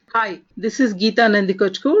Hi, this is Geeta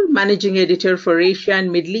Nandikochkur, Managing Editor for Asia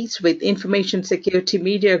and Middle East with Information Security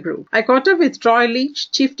Media Group. I caught up with Troy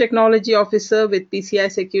Leach, Chief Technology Officer with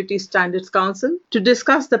PCI Security Standards Council, to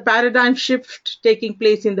discuss the paradigm shift taking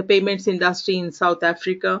place in the payments industry in South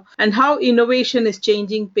Africa and how innovation is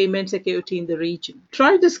changing payment security in the region.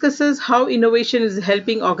 Troy discusses how innovation is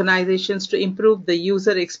helping organizations to improve the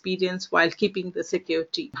user experience while keeping the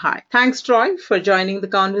security high. Thanks, Troy, for joining the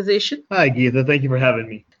conversation. Hi, Geeta. Thank you for having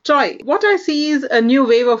me. Troy, what I see is a new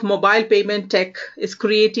wave of mobile payment tech is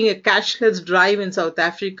creating a cashless drive in South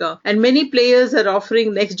Africa, and many players are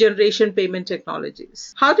offering next generation payment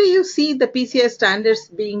technologies. How do you see the PCI standards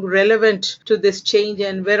being relevant to this change,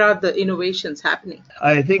 and where are the innovations happening?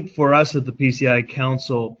 I think for us at the PCI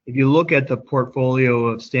Council, if you look at the portfolio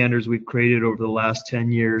of standards we've created over the last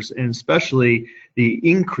 10 years, and especially the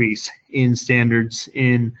increase in standards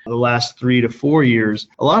in the last 3 to 4 years,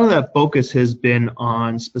 a lot of that focus has been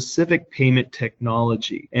on specific payment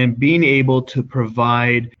technology and being able to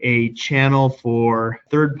provide a channel for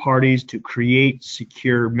third parties to create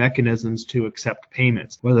secure mechanisms to accept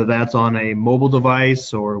payments, whether that's on a mobile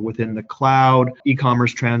device or within the cloud,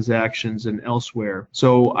 e-commerce transactions, and elsewhere.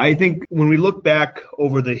 So I think when we look back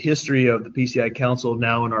over the history of the PCI Council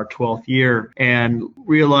now in our 12th year and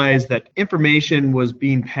realize that information was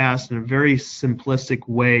being passed in a very simplistic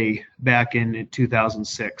way back in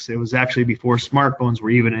 2006. It was actually before smartphones were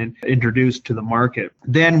even introduced to the market.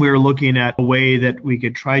 Then we were looking at a way that we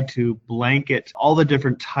could try to blanket all the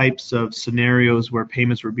different types of scenarios where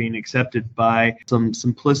payments were being accepted by some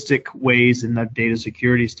simplistic ways in that data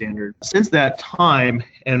security standard. Since that time,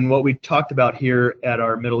 and what we talked about here at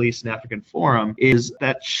our Middle East and African Forum, is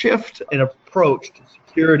that shift in approach to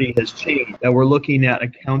security has changed, that we're looking at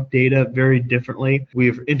account data very differently.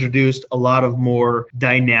 We've introduced a lot of more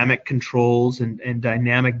dynamic controls and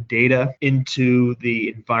dynamic data into the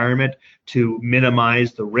environment to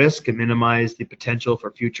minimize the risk and minimize the potential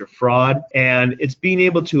for future fraud. And it's being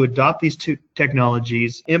able to adopt these two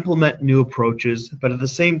technologies, implement new approaches, but at the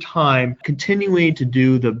same time, continuing to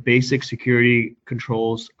do the basic security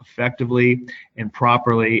controls effectively and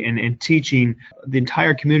properly, and teaching the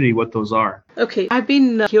entire community what those are. Okay, I've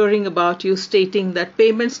been hearing about you stating that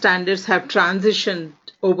payment standards have transitioned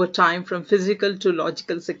over time from physical to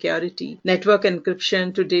logical security, network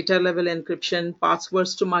encryption to data level encryption,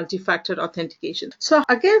 passwords to multi-factor authentication. So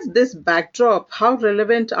against this backdrop, how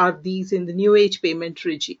relevant are these in the new age payment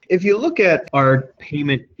regime? If you look at our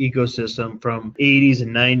payment ecosystem from 80s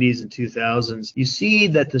and 90s and 2000s, you see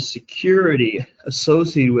that the security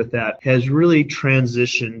associated with that has really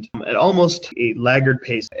transitioned at almost a laggard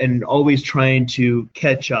pace and always trying to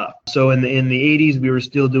catch up. So in the 80s, we were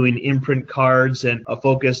still doing imprint cards and a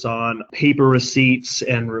focus on paper receipts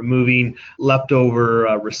and removing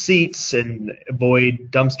leftover receipts and avoid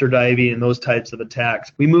dumpster diving and those types of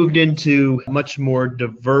attacks. We moved into much more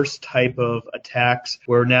diverse type of attacks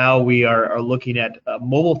where now we are looking at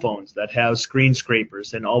mobile phones that have screen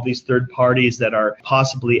scrapers and all these third parties that are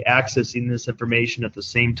possibly accessing this information at the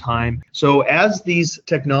same time. So as these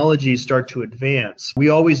technologies start to advance, we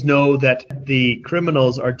always know that the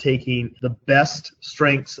criminals are taking the best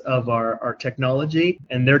strengths of our technology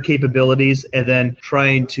and their capabilities and then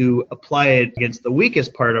trying to apply it against the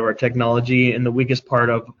weakest part of our technology and the weakest part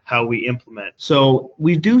of how we implement. So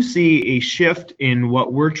we do see a shift in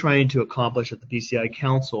what we're trying to accomplish at the PCI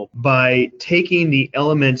Council by taking the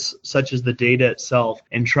elements such as the data itself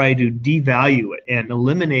and try to devalue it and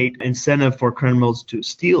eliminate incentive for criminals to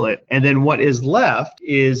steal it. And then what is left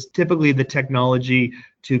is typically the technology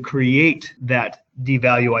to create that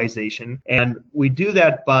devaluation. And we do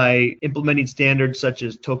that by implementing standards such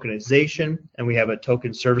as tokenization, and we have a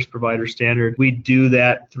token service provider standard. We do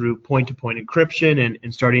that through point-to-point encryption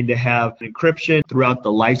and starting to have encryption throughout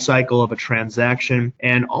the life cycle of a transaction.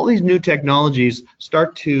 And all these new technologies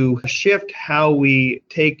start to shift how we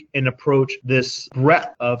take and approach this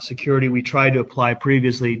breadth of security we tried to apply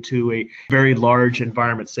previously to a very large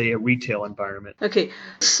environment, say a retail environment. Okay,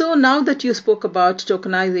 so now that you spoke about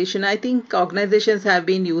tokenization, I think organizations have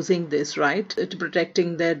been using this, right, to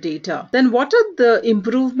protecting their data. Then what are the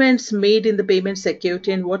improvements made in the payment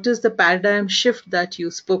security, and what is the paradigm shift that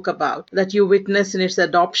you spoke about, that you witnessed in its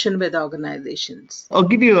adoption with organizations? I'll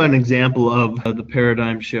give you an example of the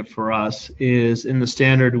paradigm shift for us is in the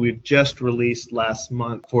standard we've just released last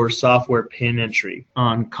month for software PIN entry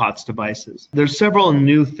on COTS devices. There's several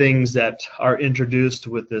new things that are introduced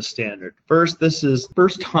with this standard. First, this is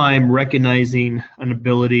first time recognizing an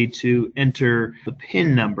ability to enter enter the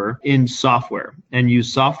PIN number in software and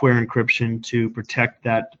use software encryption to protect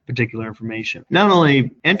that particular information. Not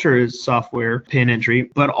only enter software PIN entry,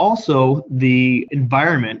 but also the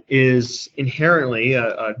environment is inherently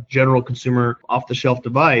a general consumer off-the-shelf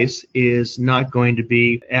device is not going to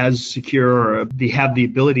be as secure or have the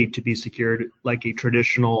ability to be secured like a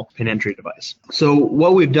traditional PIN entry device. So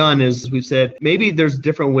what we've done is we've said maybe there's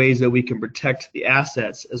different ways that we can protect the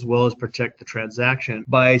assets as well as protect the transaction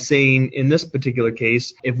by saying in this particular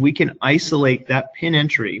case, if we can isolate that PIN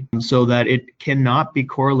entry so that it cannot be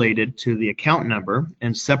correlated to the account number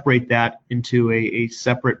and separate that into a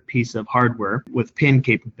separate piece of hardware with PIN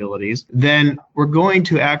capabilities, then we're going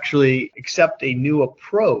to actually accept a new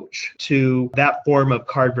approach to that form of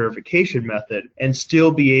card verification method and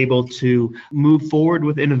still be able to move forward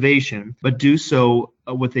with innovation, but do so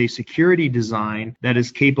with a security design that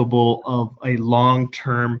is capable of a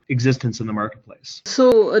long-term existence in the marketplace.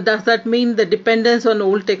 So does that mean the dependence on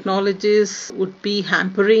old technologies would be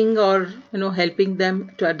hampering or helping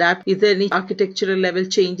them to adapt? Is there any architectural level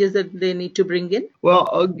changes that they need to bring in? Well,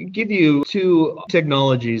 I'll give you two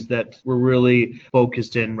technologies that we're really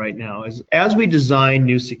focused in right now. As we design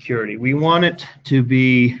new security, we want it to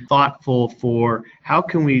be thoughtful for how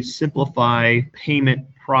can we simplify payment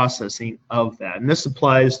processing of that. And this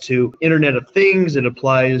applies to Internet of Things, it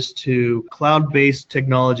applies to cloud-based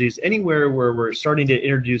technologies, anywhere where we're starting to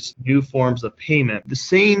introduce new forms of payment. The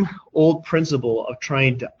same old principle of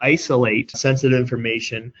trying to isolate sensitive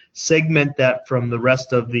information, segment that from the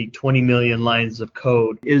rest of the 20 million lines of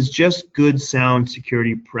code is just good, sound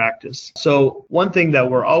security practice. So one thing that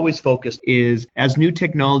we're always focused is as new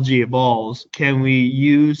technology evolves, can we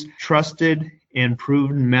use trusted and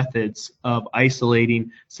proven methods of isolating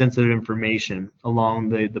sensitive information along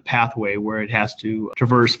the pathway where it has to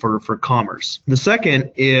traverse for commerce. The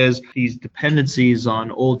second is these dependencies on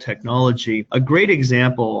old technology. A great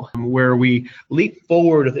example where we leap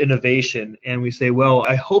forward with innovation and we say, well,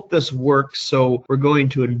 I hope this works, so we're going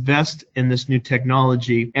to invest in this new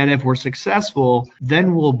technology, and if we're successful,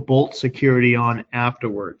 then we'll bolt security on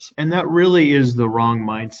afterwards. And that really is the wrong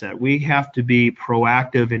mindset. We have to be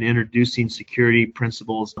proactive in introducing security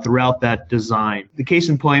principles throughout that design. The case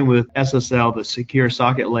in point with SSL, the secure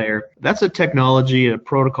socket layer, that's a technology, a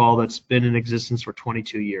protocol that's been in existence for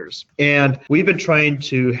 22 years. And we've been trying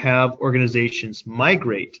to have organizations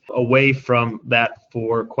migrate away from that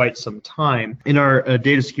for quite some time. In our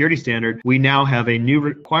data security standard, we now have a new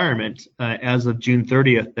requirement as of June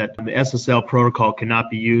 30th that the SSL protocol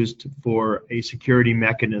cannot be used for a security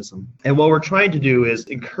mechanism. And what we're trying to do is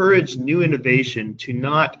encourage new innovation to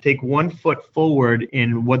not take one foot forward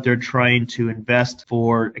in what they're trying to invest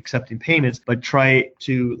for accepting payments, but try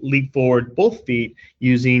to leap forward both feet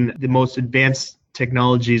using the most advanced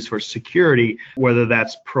technologies for security, whether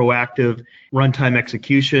that's proactive runtime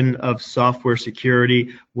execution of software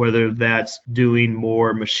security, whether that's doing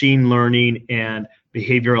more machine learning and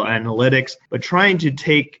behavioral analytics, but trying to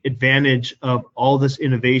take advantage of all this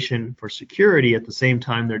innovation for security at the same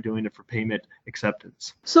time they're doing it for payment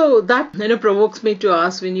acceptance. So that provokes me to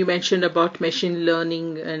ask, when you mentioned about machine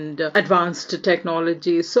learning and advanced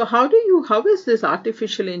technologies, so how is this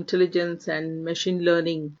artificial intelligence and machine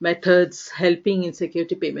learning methods helping in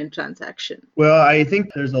security payment transaction? Well, I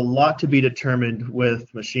think there's a lot to be determined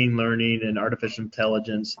with machine learning and artificial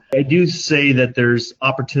intelligence. I do say that there's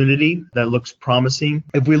opportunity that looks promising.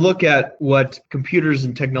 If we look at what computers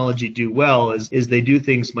and technology do well is they do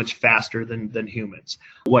things much faster than humans.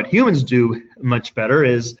 What humans do much better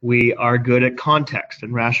is we are good at context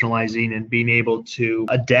and rationalizing and being able to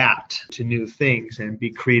adapt to new things and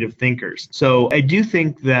be creative thinkers. So I do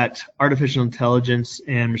think that artificial intelligence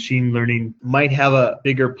and machine learning might have a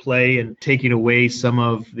bigger play in taking away some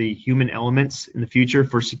of the human elements in the future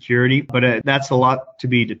for security, but that's a lot to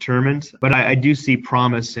be determined. But I do see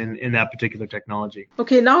promise in that particular technology.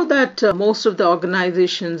 Okay, now that most of the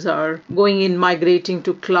organizations are going in migrating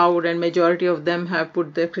to cloud and majority of them have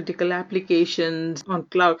put their critical applications on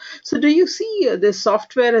cloud. So do you see the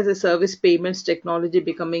software as a service payments technology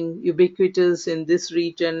becoming ubiquitous in this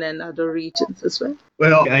region and other regions as well?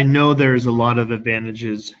 Well, I know there's a lot of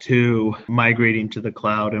advantages to migrating to the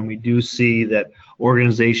cloud, and we do see that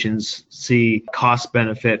organizations see cost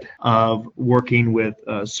benefit of working with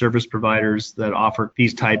service providers that offer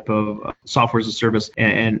these type of software as a service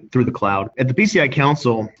and through the cloud. At the PCI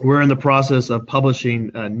Council, we're in the process of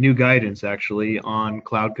publishing new guidance actually on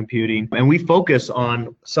cloud computing, and we focus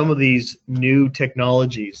on some of these new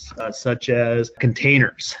technologies such as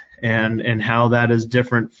containers and how that is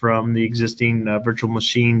different from the existing virtual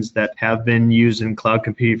machines that have been used in cloud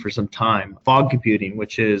computing for some time. Fog computing,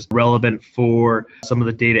 which is relevant for some of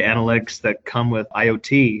the data analytics that come with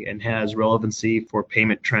IoT and has relevancy for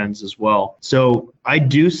payment trends as well. So I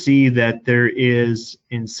do see that there is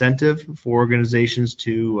incentive for organizations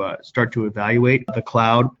to start to evaluate the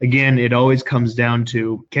cloud. Again, it always comes down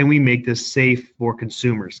to, can we make this safe for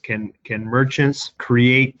consumers? Can merchants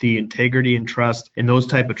create the integrity and trust in those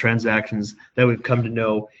type of transactions that we've come to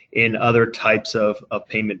know in other types of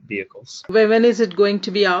payment vehicles? When is it going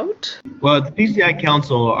to be out? Well, at the PCI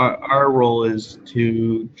Council, our role is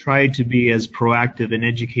to try to be as proactive in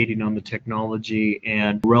educating on the technology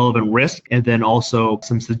and relevant risk, and then also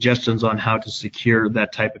some suggestions on how to secure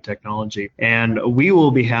that type of technology. And we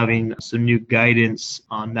will be having some new guidance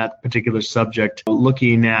on that particular subject,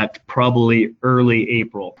 looking at probably early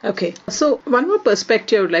April. Okay, so one more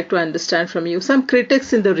perspective I would like to understand from you. Some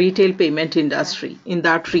critics in the retail payment industry in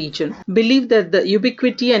that region believe that the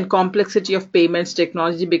ubiquity and complexity of payments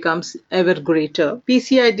technology becomes ever greater.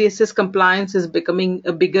 PCI DSS compliance is becoming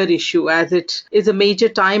a bigger issue as it is a major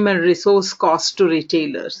time and resource cost to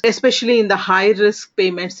retailers, especially in the high-risk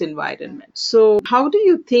payments environment. So how do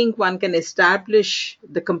you think one can establish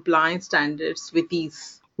the compliance standards with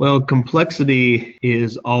ease? Well, complexity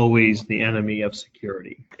is always the enemy of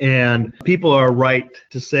security. And people are right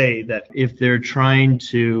to say that if they're trying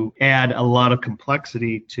to add a lot of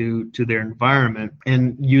complexity to their environment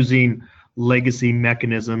and using legacy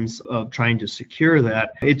mechanisms of trying to secure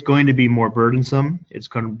that, it's going to be more burdensome. It's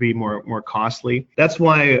going to be more costly. That's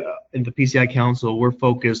why in the PCI Council, we're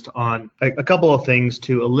focused on a couple of things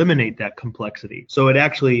to eliminate that complexity. So it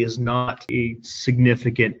actually is not a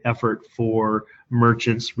significant effort for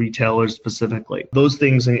merchants, retailers specifically. Those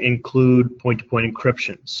things include point-to-point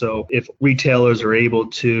encryption. So if retailers are able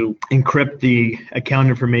to encrypt the account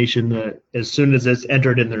information as soon as it's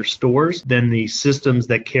entered in their stores, then the systems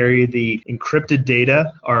that carry the encrypted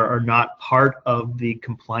data are not part of the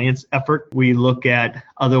compliance effort. We look at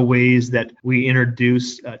other ways that we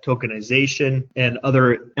introduce tokenization and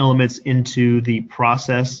other elements into the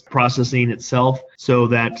processing itself, so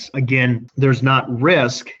that, again, there's not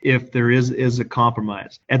risk if there is a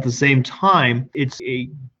compromise. At the same time, it's a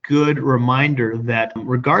good reminder that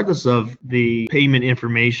regardless of the payment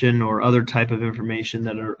information or other type of information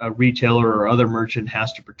that a retailer or other merchant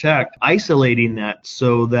has to protect, isolating that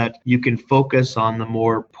so that you can focus on the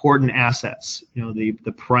more important assets,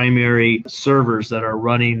 the primary servers that are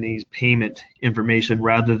running these payment information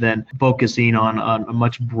rather than focusing on a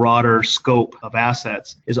much broader scope of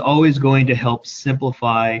assets, is always going to help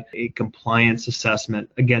simplify a compliance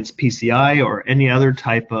assessment against PCI or any other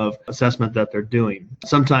type of assessment that they're doing.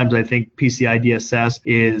 Sometimes I think PCI DSS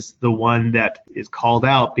is the one that is called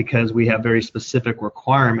out because we have very specific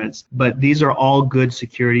requirements, but these are all good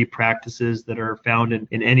security practices that are found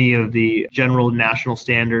in any of the general national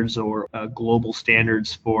standards or global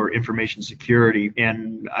standards for information security.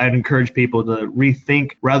 And I'd encourage people to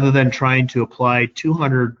rethink, rather than trying to apply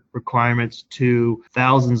 200 requirements to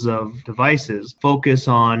thousands of devices, focus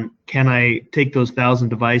on, can I take those 1,000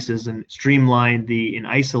 devices and streamline and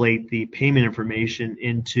isolate the payment information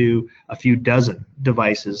into a few dozen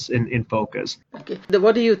devices in focus. Okay.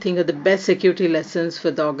 What do you think are the best security lessons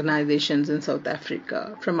for the organizations in South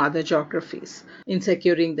Africa from other geographies in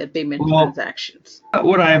securing their payment transactions?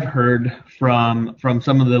 What I've heard from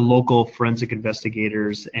some of the local forensic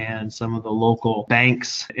investigators and some of the local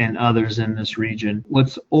banks and others in this region,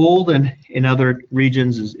 what's old and in other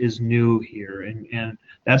regions is new here, and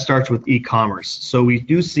that starts with e-commerce. So we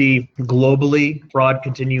do see globally fraud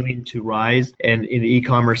continuing to rise, and in the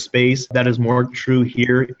e-commerce space, that is more true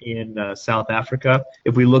here in South Africa.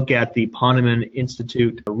 If we look at the Ponemon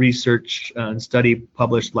Institute research and study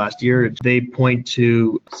published last year, they point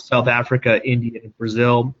to South Africa, India, and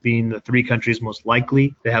Brazil being the three countries most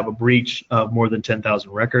likely to have a breach of more than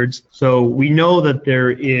 10,000 records. So we know that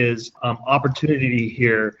there is opportunity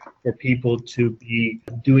here for people to be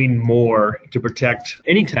doing more to protect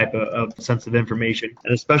any type of sensitive information,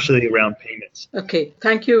 and especially around payments. Okay.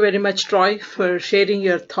 Thank you very much, Troy, for sharing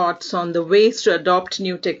your thoughts on the ways to adopt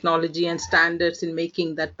new technology and standards in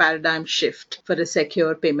making that paradigm shift for a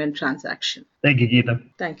secure payment transaction. Thank you, Geeta.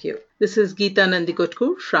 Thank you. This is Geeta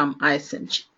Nandikotkur from ISMG.